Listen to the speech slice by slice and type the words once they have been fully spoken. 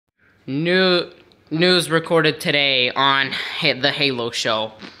New news recorded today on the Halo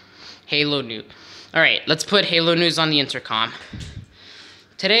show. Halo news. Alright, let's put Halo news on the intercom.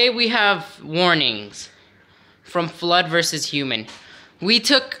 Today we have warnings from Flood versus Human. We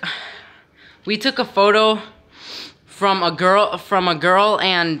took a photo from a girl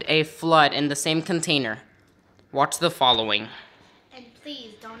and a Flood in the same container. Watch the following. And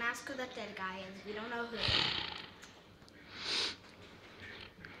please don't ask who that dead guy is. We don't know who.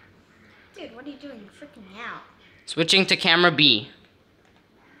 Dude, what are you doing? You're freaking me out. Switching to camera B.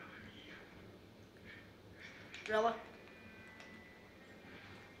 Drilla.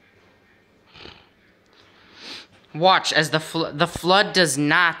 Watch as the Flood does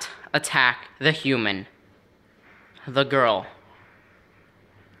not attack the human. The girl.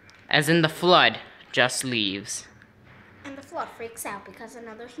 As in the Flood just leaves. And the Flood freaks out because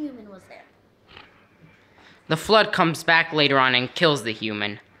another human was there. The Flood comes back later on and kills the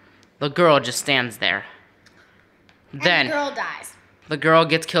human. The girl just stands there. Then the girl dies. The girl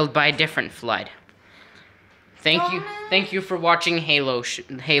gets killed by a different Flood. Thank you for watching the Halo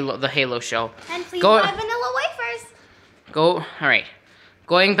show. And please buy vanilla wafers. All right.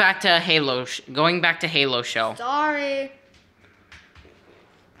 Going back to Halo show. Sorry.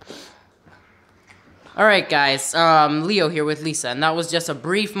 All right, guys. Leo here with Lisa, and that was just a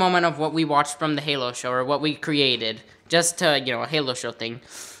brief moment of what we watched from the Halo show, or what we created, just to, a Halo show thing.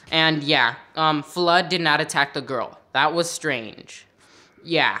 And yeah, Flood did not attack the girl. That was strange.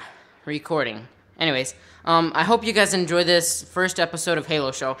 Yeah, recording. Anyways, I hope you guys enjoy this first episode of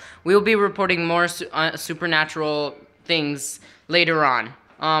Halo show. We will be reporting more supernatural things later on.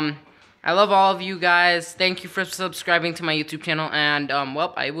 I love all of you guys. Thank you for subscribing to my YouTube channel, and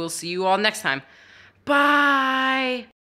well, I will see you all next time. Bye!